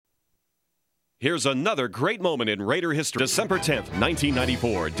Here's another great moment in Raider history. December 10th,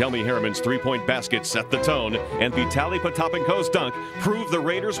 1994, Delmy Harriman's three-point basket set the tone, and Vitaly Potapenko's dunk proved the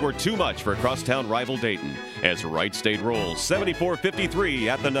Raiders were too much for crosstown rival Dayton, as Wright State rolls 74-53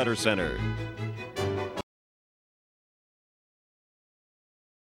 at the Nutter Center.